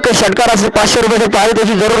येईल. एक षटकार असेल 500 रुपयाचं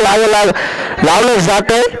पारितोषिक जरूर लावलं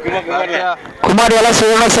जाते. कुमार याला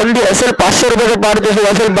सुवर्ण संधी असेल. 500 रुपयाचं पारितोषिक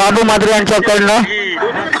असेल बाबू मात्रे यांच्याकडनं.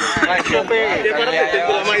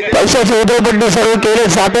 पैशाची उधळपट्टी सर्व केले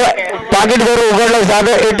जाते. पाकिट जरूर उघडलं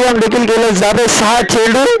जातं. ATM देखील केलं जातं. 6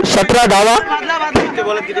 चेंडू 17 धावा.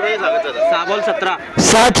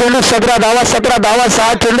 6 चेंडू 17 धावा. 17 धावा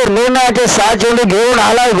 6 चेंडू निर्णयाचे 6 चेंडू घेऊन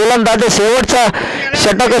आलाय गोलंदाज. शेवटचा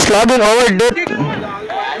षटक स्लॅबिंग ओव्हर डेथ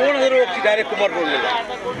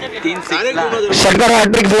षटकार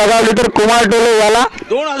हॅट्रिक लगावली तर कुमार टोले याला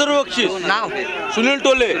 2000 बक्षीस. नाव सुनील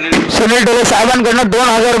टोले. सुनील टोले साहेबांकडनं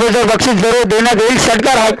 2000 रुपयाचं बक्षीस जरूर देण्यात येईल.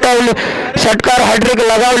 षटकार हॅट्रिक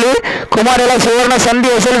लगावली कुमार याला सुवर्ण संधी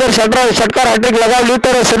असेल तर षटकार हॅट्रिक लगावली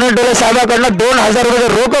तर सुनील टोले साहेबांकडनं 2000 रुपये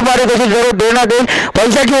रोख पारितोषिक जरूर देण्यात येईल.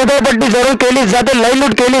 पैशाची उधळपट्टी जरूर केली जाते,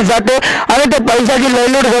 लयलूट केली जाते आणि ते पैशाची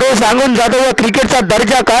लयलूट जरूर सांगून जातो या क्रिकेटचा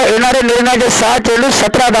दर्जा काय. येणारे निर्णयाचे 6 चेंडू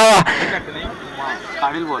 17 धावा.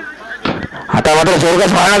 आता मात्र जोरदार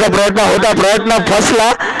मारण्याचा प्रयत्न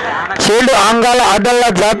फसला. चेंडू अंगाला आदळला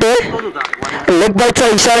जाते. लेग बाईटचा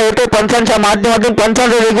इशारा येतो पंचांच्या माध्यमातून.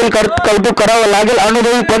 पंचांचं देखील कौतुक करावं लागेल.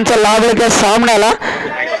 अनुभवी पंच लाभले त्या सामन्याला.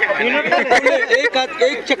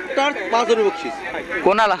 एक चक्कर 5,000 बक्षीस.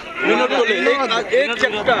 कोणाला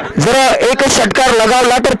जर एकच षटकार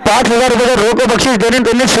लगावला तर 5,000 रुपये रोख बक्षीस देणे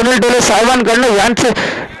त्यांनी सुनील टोले साहेबांकडनं यांचे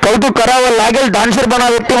कौतुक करावं लागेल. दानशूरपणा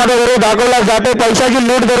व्यक्तिमत्व जरूर दाखवला जाते. पैशाची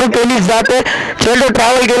लूट जरूर केली जाते. चेंडू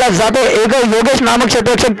ट्रॅव्हल केला जातो. एक योगेश नामक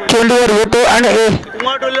क्षेत्ररक्षक चेंडूवर येतो आणि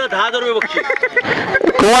कुमार टोलेला 10,000 रुपये बक्षीस.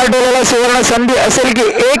 कुमार टोलेला सुवर्ण संधी असेल की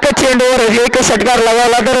एक चेंडूवर एक षटकार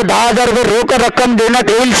लगावला तर 10,000 रुपये रोख रक्कम देण्यात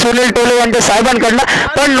येईल सुनील टोले यांच्या साहेबांकडनं.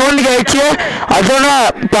 पण नोंद घ्यायची आहे, अजून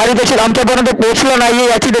पारितोषिक आमच्यापर्यंत पोहोचलं नाहीये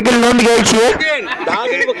याची देखील नोंद घ्यायची आहे.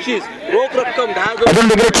 10,000 बक्षीस रोख रक्कम 10,000. अजून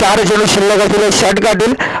देखील 4 चेंडू शिल्लक असलेले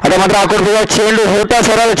षटकातील. आता मात्र आकुर्डीचा चेंडू होता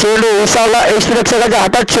सरळ चेंडू उसावला. यष्टीरक्षकाच्या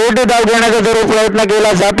हातात शेवटी धाव घेण्याचा जरूर प्रयत्न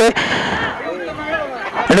केला जातो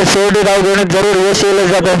आणि शेवटी धाव घेण्यात जरूर यश येलं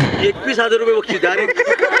जातं. 21,000 रुपये बक्षीस.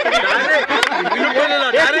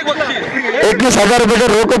 21,000 रुपये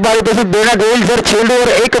रोख पारितोषिक देण्यात येईल जर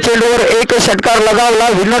चेंडूवर एक षटकार लगावला.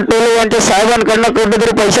 विनोद टोले यांच्या साहेबांकडनं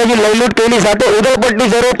कुठेतरी पैशाची लयलूट केली जाते. उधळपट्टी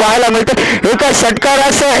जरूर पाहायला मिळते. एका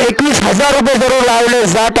षटकारास 21,000 रुपये जरूर लावले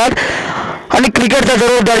जातात आणि क्रिकेटचा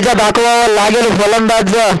जरूर दर्जा दाखवावा लागेल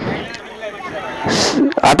फलंदाज.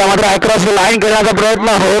 आता मात्र अक्रॉस लाईन करण्याचा प्रयत्न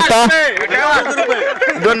होता.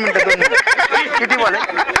 2 मिनिटं किती बॉल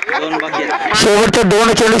शेवटचे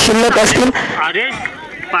 2 चेंडू शिल्लक असतील.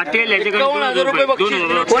 पाटील याच्याकडे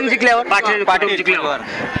कोण जिंकल्यावर पाटील जिंकल्यावर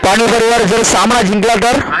पाणी परिवार जर सामना जिंकला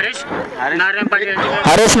तर हरेश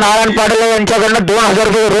नारायण पाटील यांच्याकडनं 2,000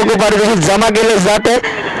 रुपये रोख पारितोषिक जमा केले जाते.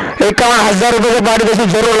 51,000 रुपये पारितोषिक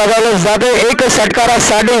जरूर लगावले जाते. एक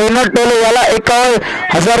षटकारासाठी विनोद टोले याला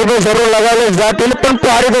 51,000 रुपये जरूर लगावले जातील. पण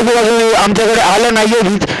पारितोषिक अजून आमच्याकडे आलं नाहीये.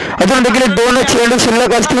 अजून देखील 2 चेंडू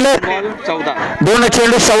शिल्लक असतील. 2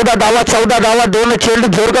 चेंडू 14 धावा 14 धावा. 2 चेंडू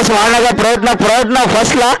जोरकस मारण्याचा प्रयत्न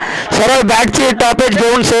फसला. सरळ बॅटची टॉपेज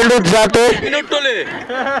घेऊन चेंडू जातो.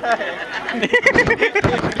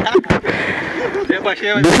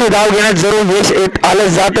 दुसरी धाव घेण्यात जरूर यश आलं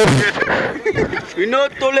जातं. विनोद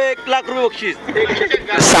टोले 1,00,000 रुपये बक्षीस.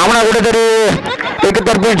 सामना कुठेतरी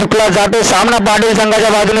एकतर्फी झुकला जातो. सामना पाटील संघाच्या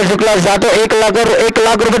बाजूने झुकला जातो.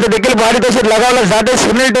 1,00,000 रुपये देखील पारितोषिक लगावलं जाते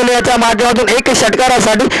सुनील टोले याच्या माध्यमातून. एक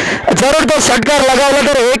षटकारासाठी जरूर तो षटकार लगावला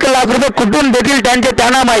तर 1,00,000 रुपये कुठून देतील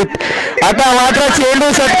त्यांना माहीत. आता मात्र चेंडू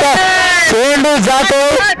जातो.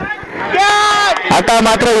 आता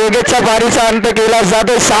मात्र योगेशच्या पारीचा अंत केला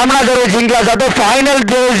जातो. सामना जरूर जिंकला जातो. फायनल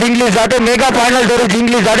जरूर जिंकली जाते. मेगा फायनल जरूर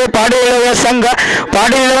जिंकली जाते. पाटील 11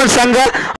 संघ